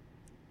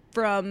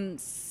from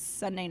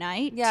Sunday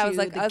night Yeah, to it was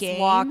like the us game.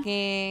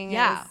 walking.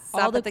 Yeah, it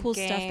was all up the at cool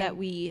stuff game. that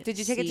we Did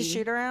you take it to see.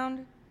 shoot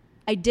around?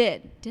 I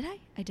did. Did I?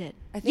 I did.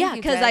 I think yeah, you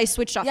because did. I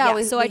switched off. Yeah, Yeah,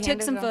 we- so we I took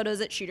handed some it off.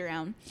 photos at shoot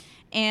around.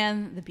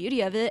 And the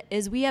beauty of it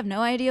is we have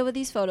no idea what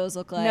these photos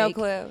look like. No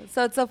clue.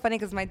 So it's so funny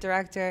because my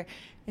director,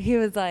 he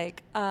was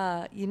like,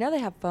 you know they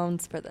have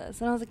phones for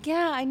this. And I was like,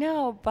 yeah, I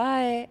know,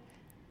 but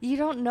you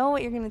don't know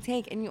what you're going to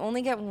take. And you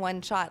only get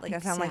one shot. Like, I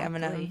sound like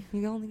Eminem. Exactly.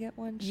 You only get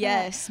one shot.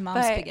 Yes, mom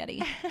But-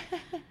 spaghetti.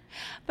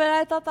 But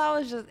I thought that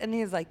was just, and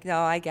he's like, no,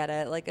 I get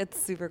it. Like,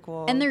 it's super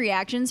cool. And the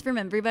reactions from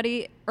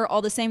everybody are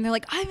all the same. They're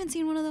like, I haven't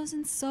seen one of those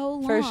in so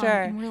long. For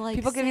sure. And we're like,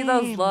 people give me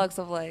those "Same." looks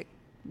of like,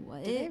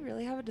 What? do they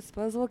really have a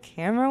disposable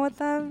camera with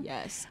them?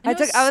 Yes. I And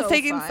it was so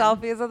taking fun.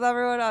 selfies with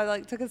everyone. I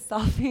like took a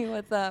selfie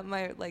with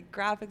my like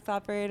graphics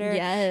operator.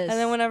 Yes. And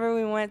then whenever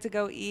we went to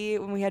go eat,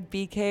 when we had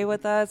BK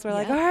with us, we're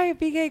like, Yep. all right,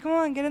 BK, come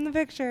on, get in the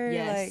picture.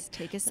 Yes. Like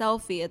Take a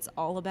selfie. It's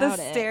all the about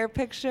it. stair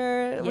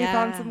picture. We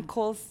found Yeah. some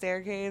cool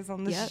staircase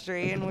on the Yep.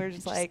 street, and we were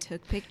just like,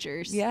 took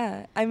pictures.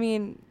 yeah. I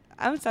mean,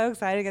 I'm so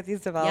excited to get these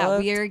Yeah,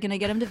 developed. we are gonna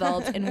get them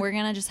developed, and we're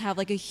gonna just have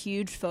like a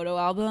huge photo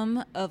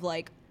album of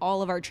like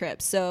all of our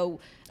trips. So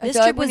I this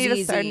feel trip like we was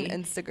need to start easy.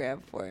 an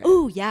Instagram for it.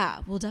 Oh yeah,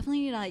 we'll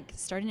definitely need to like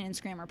start an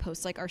Instagram or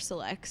post like our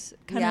selects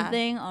kind Yeah. of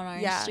thing on our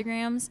Yeah.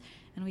 Instagrams,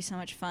 and it'll be so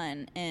much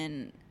fun.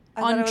 And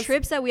I thought on it was-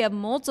 trips that we have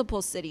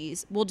multiple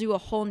cities, we'll do a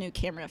whole new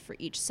camera for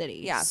each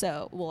city. Yeah.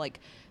 So we'll like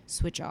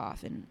switch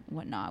off and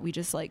whatnot. We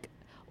just like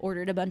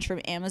ordered a bunch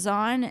from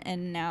Amazon,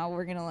 and now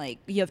we're gonna like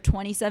you have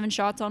 27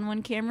 shots on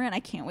one camera, and I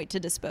can't wait to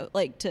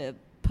to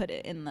put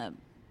it in the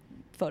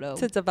photo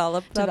to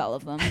develop them.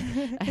 develop them.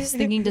 I was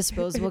thinking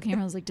disposable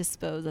camera. I was like,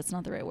 dispose. That's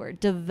not the right word.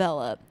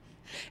 Develop.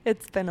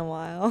 It's been a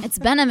while. It's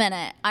been a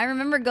minute. I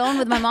remember going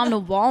with my mom to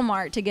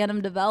Walmart to get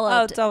them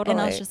developed. Oh, totally.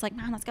 And I was just like,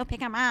 Mom, let's go pick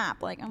them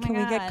up. Like, oh my Can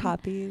God. we get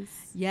copies?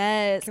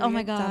 Yes. Can Oh we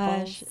my get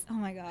gosh. doubles? Oh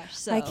my gosh.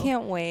 So I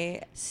can't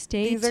wait.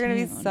 stay These are gonna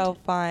be tuned. so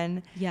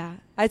fun. Yeah.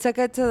 I took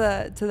it to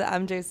the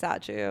MJ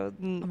statue. Oh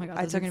my God,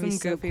 I those are took gonna some be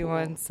so goofy cool.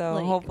 ones, so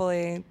Like,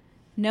 hopefully.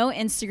 No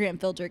Instagram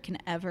filter can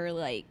ever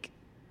like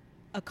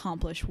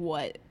accomplish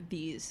what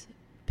these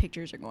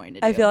pictures are going to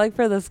do. I feel like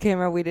for this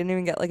camera, we didn't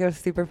even get like a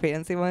super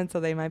fancy one, so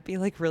they might be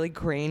like really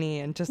grainy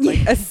and just like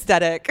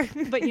aesthetic.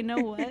 But you know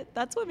what?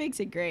 That's what makes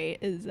it great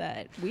is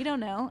that we don't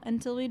know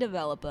until we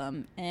develop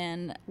them,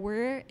 and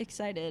we're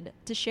excited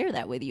to share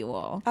that with you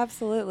all.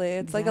 Absolutely,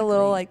 it's like a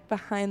little Exactly.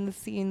 like behind the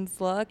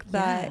scenes look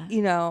that Yeah.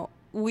 you know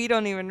we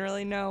don't even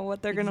really know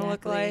what they're gonna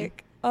look Exactly.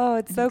 like. Oh,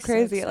 it's so It's so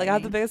crazy! Like I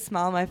have the exciting. biggest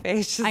smile on my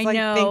face just I like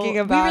know. thinking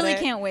about we really it.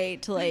 can't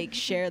wait to like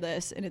share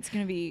this, and it's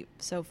going to be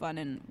so fun,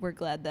 and we're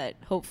glad that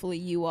hopefully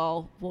you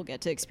all will get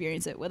to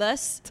experience it with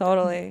us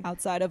Totally.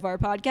 outside of our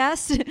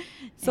podcast.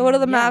 So what do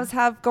the And, yeah. Mavs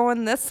have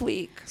going this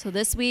week? So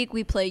this week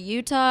we play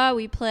Utah,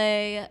 we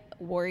play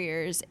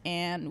Warriors,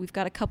 and we've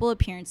got a couple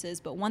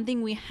appearances, but one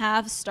thing we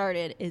have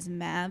started is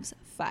Mavs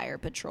Fire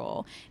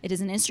Patrol. It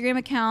is an Instagram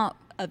account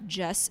of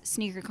just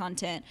sneaker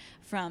content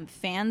from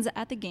fans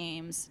at the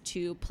games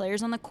to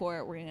players on the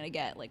court. We're going to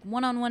get like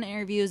one-on-one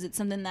interviews. It's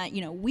something that,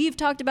 you know, we've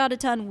talked about a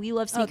ton. We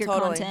love sneaker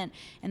totally. content,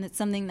 and it's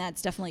something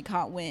that's definitely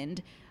caught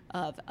wind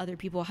of other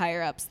people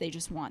higher ups. They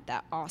just want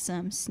that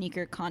awesome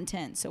sneaker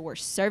content. So we're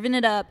serving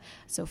it up.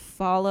 So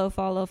follow,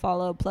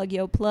 plug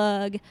yo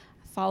plug.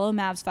 Follow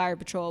Mavs Fire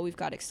Patrol. We've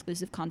got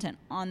exclusive content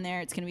on there.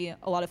 It's going to be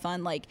a lot of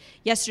fun. Like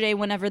yesterday,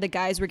 whenever the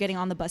guys were getting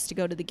on the bus to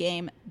go to the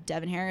game,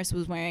 Devin Harris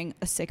was wearing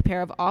a sick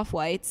pair of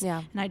Off-Whites.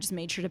 Yeah. And I just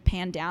made sure to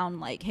pan down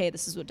like, hey,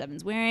 this is what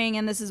Devin's wearing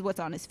and this is what's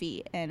on his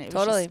feet. And it was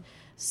Totally.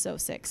 just so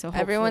sick. So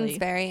Everyone's hopefully-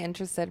 very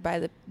interested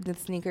by the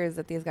sneakers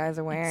that these guys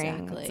are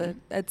wearing. Exactly.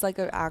 It's like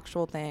an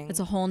actual thing. It's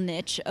a whole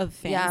niche of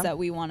fans Yeah. that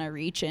we want to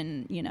reach,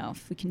 and you know,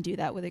 if we can do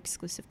that with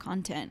exclusive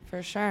content,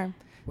 for sure.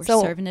 we're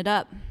So- serving it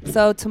up.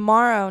 So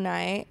tomorrow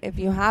night, if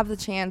you have the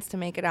chance to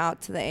make it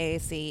out to the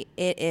AAC,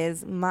 it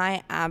is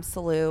my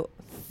absolute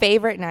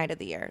favorite night of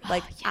the year.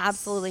 Like yes.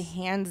 absolutely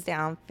hands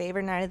down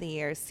favorite night of the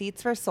year.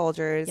 Seats for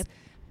Soldiers. Yep.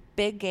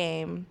 Big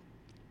game.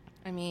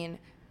 I mean,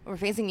 we're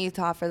facing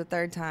Utah for the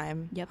third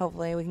time. Yep.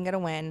 Hopefully we can get a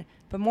win.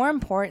 But more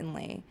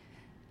importantly,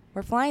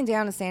 we're flying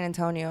down to San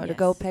Antonio to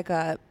go Yes. pick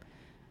up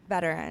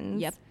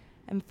veterans. Yep.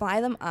 And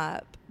fly them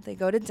up. They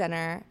go to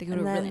dinner. They go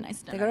to a really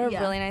nice dinner. They go to Yeah.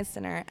 a really nice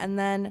dinner. And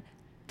then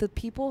the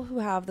people who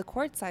have the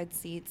courtside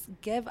seats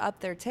give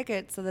up their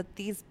tickets so that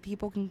these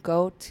people can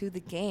go to the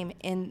game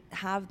and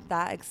have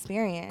that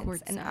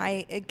experience. And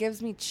Courtside. it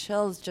gives me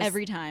chills just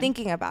Every time.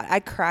 thinking about it.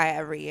 I cry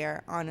every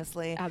year,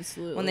 honestly.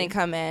 Absolutely. When they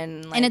come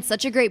in. And it's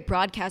such a great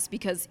broadcast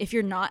because if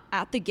you're not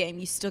at the game,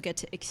 you still get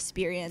to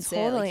experience it.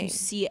 Like Totally. you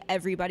see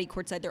everybody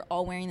courtside. They're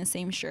all wearing the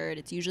same shirt.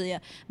 It's usually a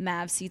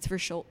Mavs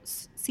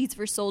Seats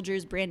for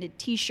Soldiers branded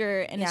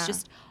T-shirt, and it's Yeah.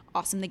 just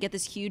awesome. They get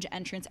this huge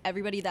entrance.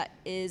 Everybody that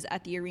is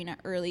at the arena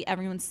early,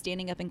 everyone's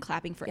standing up and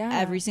clapping for Yeah.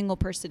 every single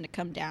person to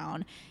come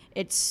down.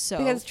 It's so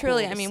because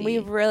truly, cool to we see.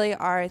 really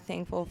are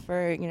thankful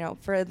for,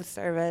 for the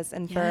service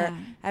and Yeah. for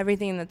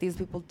everything that these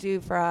people do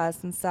for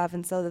us and stuff.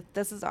 And so that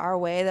this is our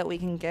way that we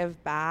can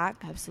give back.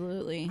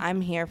 Absolutely.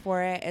 I'm here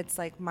for it. It's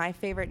like my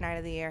favorite night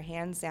of the year,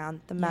 hands down.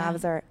 The Yeah.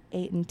 Mavs are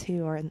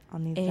 8-2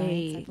 on these nights. I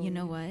Hey, you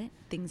know believe. what?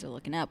 Things are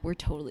looking up. We're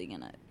totally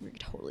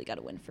got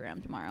to win for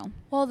them tomorrow.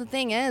 Well, the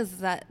thing is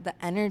that the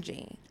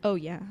energy. Oh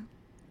yeah.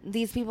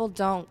 These people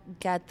don't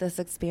get this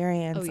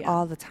experience Oh, yeah.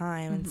 all the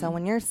time. And so Mhm.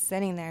 when you're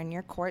sitting there and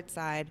you're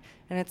courtside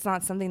and it's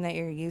not something that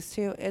you're used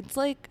to, it's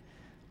like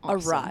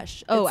Awesome. a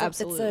rush. Oh, It's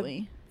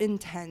absolutely. It's an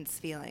intense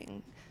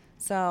feeling.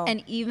 So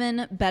And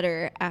even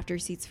better after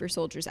Seats for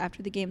Soldiers,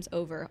 after the game's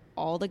over,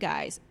 all the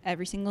guys,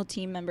 every single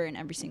team member and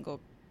every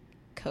single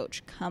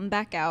coach come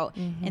back out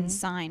and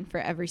sign for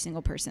every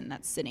single person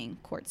that's sitting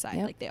courtside.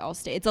 Yep. Like they all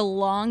stay. It's a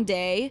long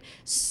day,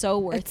 so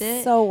worth It's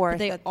it. so worth but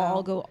they it,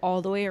 all though. go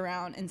all the way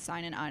around and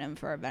sign an item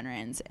for our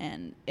veterans,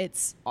 and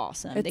it's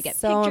awesome. They It's get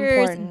so pictures.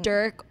 important.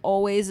 Dirk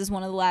always is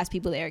one of the last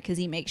people there because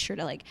he makes sure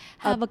to like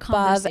have a above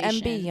conversation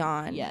and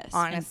beyond. Yes,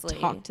 honestly,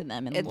 and talk to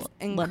them and it's let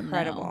 'em know.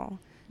 incredible.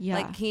 Yeah.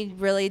 Like he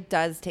really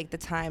does take the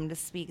time to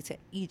speak to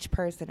each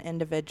person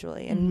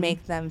individually and Mhm.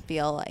 make them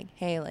feel like,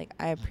 hey, like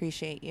I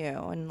appreciate you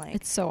and like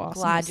It's so awesome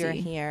glad to you're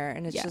see. here.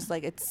 And it's Yeah. just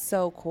like it's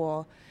so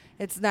cool.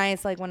 It's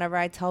nice like whenever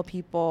I tell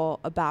people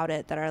about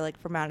it that are like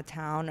from out of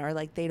town or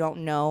like they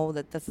don't know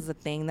that this is a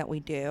thing that we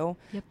do.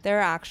 Yep.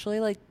 They're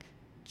actually like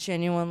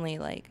genuinely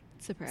like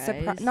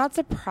Surprise. not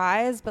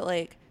surprised, but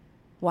like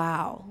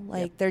wow,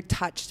 like Yep. they're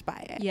touched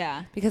by it.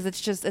 Yeah. Because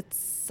it's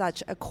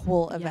such a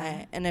cool Yeah.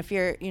 event. And if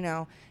you're,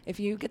 if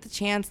you get the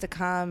chance to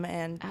come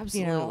and,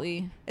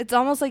 Absolutely. it's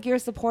almost like you're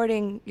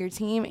supporting your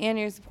team and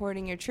you're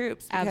supporting your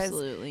troops. Because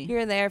Absolutely.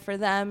 you're there for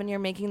them and you're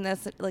making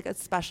this like a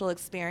special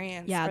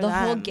experience. Yeah, for the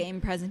whole them. game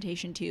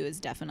presentation too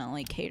is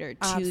definitely catered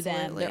to them.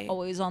 Absolutely. They're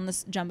always on the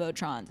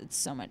jumbotrons. It's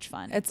so much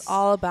fun. It's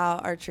all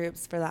about our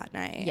troops for that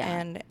night. Yeah.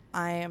 And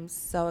I am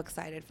so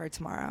excited for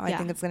tomorrow. I Yeah.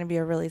 think it's going to be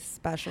a really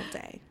special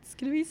day. It's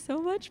gonna be so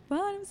much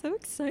fun. I'm so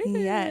excited.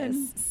 Yes.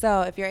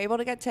 So if you're able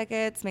to get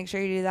tickets, make sure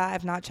you do that.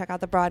 If not, check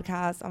out the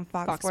broadcast on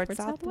Fox Sports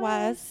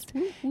Southwest.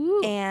 Woo,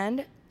 woo.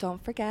 And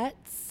don't forget,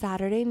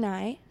 Saturday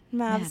night,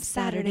 Mavs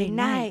Saturday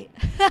night.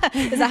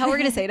 Is that how we're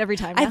gonna say it every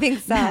time? I now? think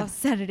so. Mavs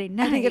Saturday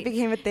night. I think it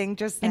became a thing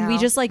just now. and we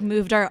just like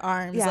moved our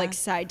arms Yeah. like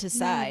side to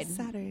side. Mavs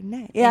Saturday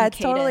night. Yeah, in it's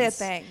totally a cadence.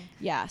 thing.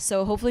 Yeah.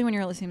 So hopefully when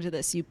you're listening to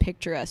this, you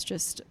picture us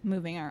just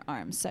moving our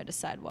arms side to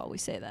side while we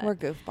say that. We're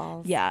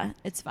goofballs. Yeah,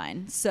 it's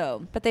fine.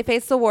 So But they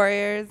face the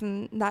Warriors,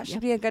 and that should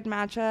Yep. be a good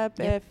matchup.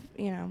 Yep.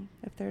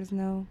 If there's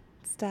no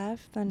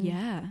Steph, then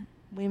yeah.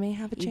 we may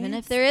have a chance. Even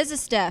if there is a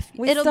Steph,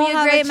 We it'll still be a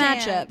have a great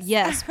chance. matchup.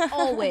 Yes,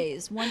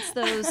 always.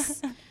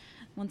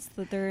 Once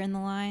they're in the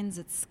lines,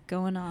 it's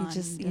going on.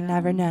 you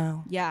never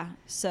know. Yeah.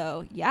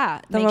 So yeah,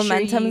 The make sure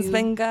momentum's you-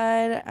 been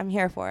good. I'm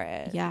here for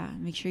it. Yeah,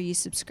 make sure you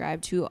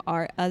subscribe to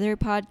our other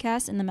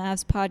podcast in the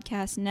Mavs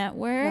Podcast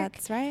Network.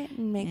 That's right.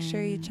 And make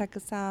sure you And- check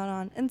us out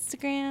on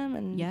Instagram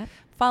and Yep.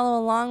 follow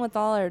along with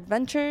all our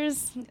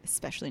adventures.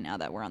 Especially now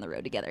that we're on the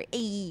road together.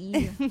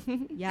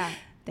 Ayy. Yeah.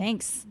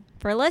 Thanks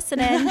for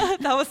listening.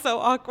 That was so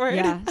awkward.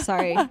 Yeah.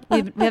 Sorry,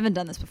 we haven't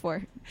done this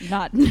before.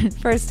 Not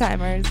First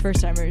timers.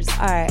 first timers.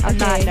 All right. On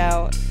that Okay.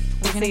 note,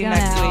 We're we'll gonna see you go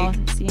next now.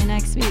 week. See you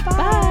next week.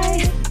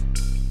 Bye.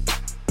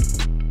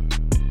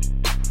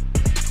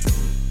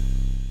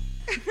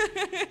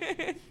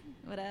 Bye.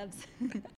 What abs?